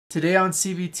Today on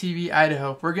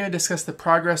CBTV-Idaho, we're going to discuss the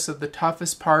progress of the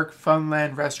Tautphus Park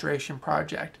Funland restoration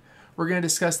project. We're going to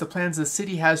discuss the plans the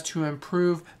city has to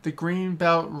improve the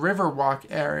Greenbelt Riverwalk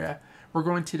area. We're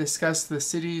going to discuss the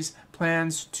city's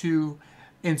plans to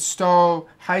install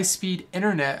high-speed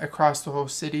internet across the whole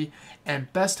city,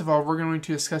 and best of all, we're going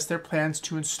to discuss their plans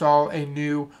to install a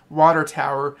new water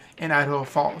tower in Idaho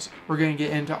Falls. We're going to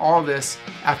get into all this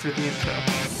after the intro.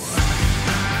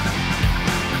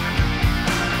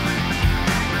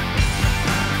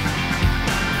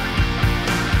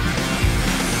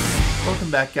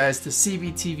 Welcome back, guys, to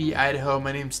CBTV-Idaho.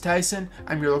 My name's Tyson.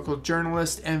 I'm your local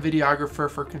journalist and videographer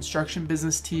for Construction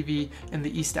Business TV in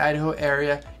the East Idaho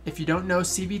area. If you don't know,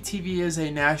 CBTV is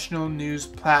a national news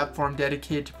platform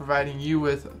dedicated to providing you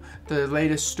with the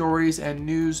latest stories and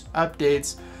news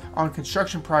updates on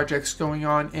construction projects going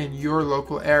on in your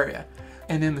local area.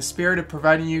 And in the spirit of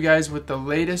providing you guys with the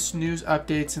latest news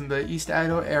updates in the East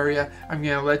Idaho area, I'm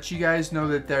going to let you guys know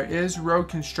that there is road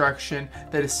construction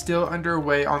that is still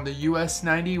underway on the US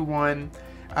 91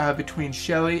 between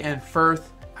Shelley and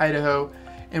Firth, Idaho,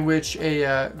 in which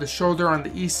the shoulder on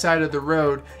the east side of the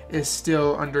road is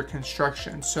still under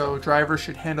construction. So drivers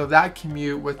should handle that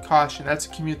commute with caution. That's a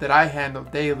commute that I handle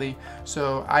daily,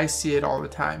 so I see it all the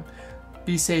time.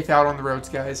 Be safe out on the roads,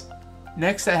 guys.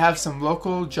 Next, I have some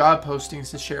local job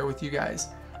postings to share with you guys.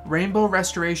 Rainbow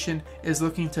Restoration is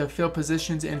looking to fill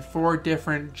positions in 4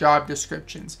 different job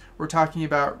descriptions. We're talking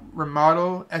about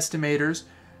remodel estimators,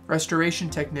 restoration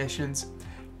technicians,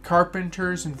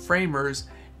 carpenters and framers,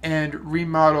 and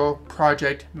remodel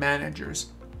project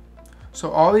managers. So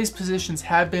all these positions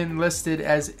have been listed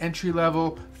as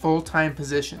entry-level full-time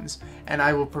positions, and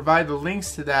I will provide the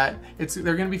links to that.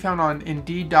 They're going to be found on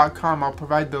Indeed.com. I'll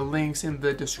provide the links in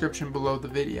the description below the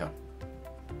video.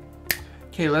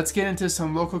 Okay, let's get into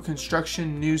some local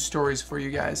construction news stories for you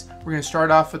guys. We're going to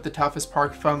start off with the Tautphus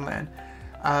Park Funland.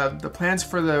 The plans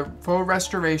for the full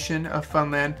restoration of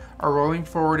Funland are rolling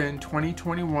forward in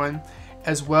 2021,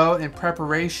 as well in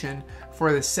preparation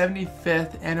for the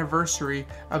 75th anniversary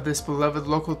of this beloved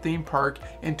local theme park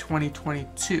in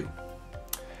 2022.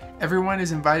 Everyone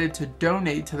is invited to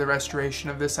donate to the restoration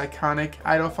of this iconic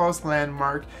Idaho Falls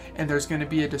landmark, and there's going to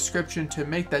be a description to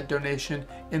make that donation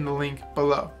in the link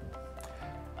below.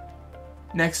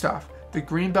 Next off, the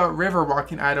Greenbelt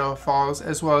Riverwalk in Idaho Falls,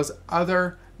 as well as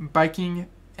other biking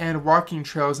and walking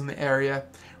trails in the area,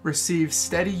 receive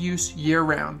steady use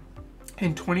year-round.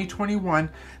 In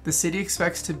 2021, the city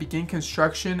expects to begin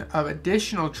construction of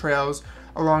additional trails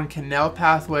along canal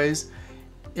pathways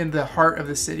in the heart of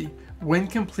the city. When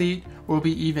complete, we'll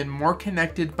be even more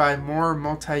connected by more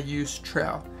multi-use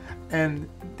trail. And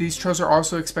these trails are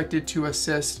also expected to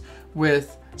assist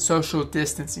with social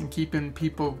distancing, keeping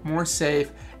people more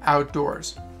safe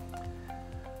outdoors.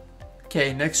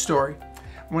 Okay, next story.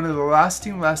 One of the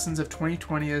lasting lessons of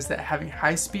 2020 is that having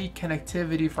high-speed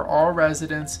connectivity for all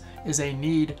residents is a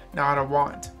need, not a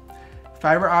want.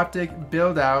 Fiber optic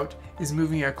build-out is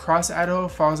moving across Idaho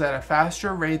Falls at a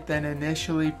faster rate than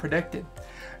initially predicted.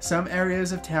 Some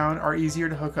areas of town are easier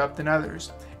to hook up than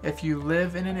others. If you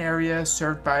live in an area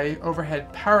served by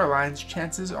overhead power lines,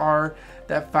 chances are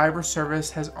that fiber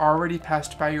service has already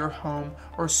passed by your home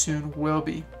or soon will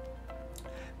be.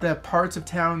 The parts of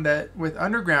town that with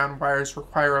underground wires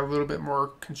require a little bit more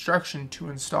construction to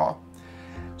install.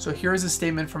 So here's a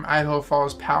statement from Idaho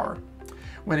Falls Power.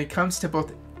 When it comes to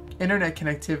both internet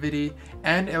connectivity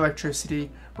and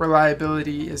electricity,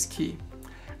 reliability is key.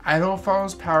 Idaho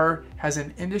Falls Power has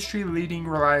an industry-leading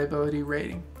reliability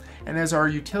rating, and as our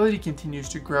utility continues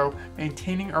to grow,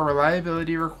 maintaining our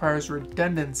reliability requires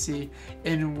redundancy,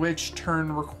 in which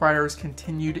turn requires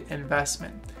continued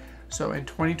investment. So in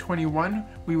 2021,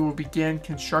 we will begin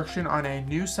construction on a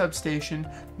new substation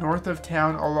north of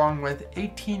town, along with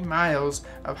 18 miles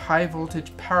of high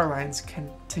voltage power lines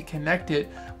to connect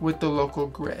it with the local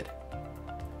grid.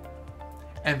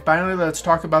 And finally, let's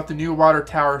talk about the new water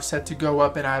tower set to go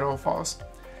up in Idaho Falls.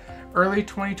 Early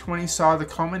 2020 saw the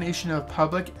culmination of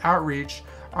public outreach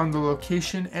on the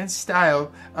location and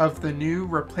style of the new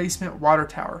replacement water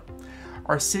tower.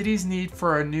 Our city's need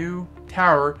for a new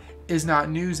tower is not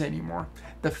news anymore.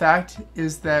 The fact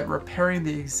is that repairing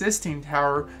the existing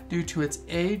tower due to its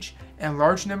age and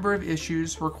large number of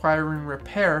issues requiring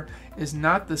repair is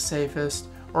not the safest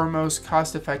or most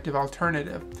cost-effective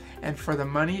alternative, and for the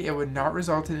money it would not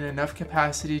result in enough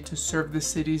capacity to serve the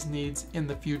city's needs in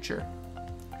the future.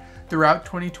 Throughout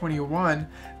 2021,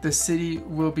 the city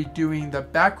will be doing the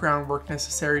background work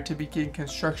necessary to begin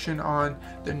construction on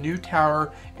the new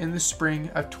tower in the spring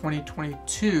of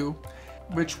 2022,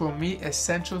 which will meet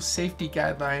essential safety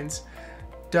guidelines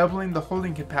doubling the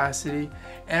holding capacity,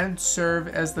 and serve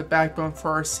as the backbone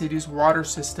for our city's water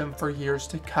system for years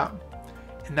to come.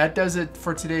 And that does it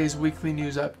for today's weekly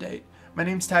news update. My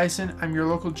name's Tyson. I'm your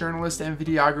local journalist and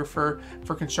videographer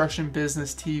for Construction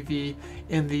Business TV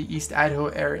in the East Idaho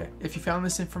area. If you found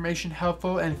this information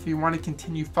helpful, and if you want to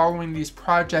continue following these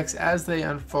projects as they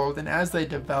unfold and as they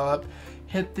develop,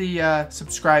 hit the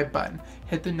subscribe button,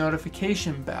 hit the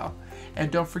notification bell,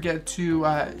 and don't forget to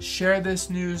share this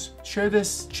news, share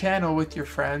this channel with your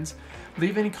friends.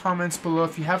 Leave any comments below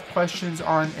if you have questions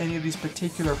on any of these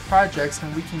particular projects,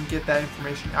 and we can get that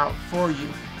information out for you.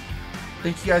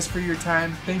 Thank you guys for your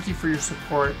time. Thank you for your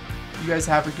support. You guys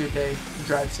have a good day and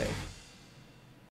drive safe.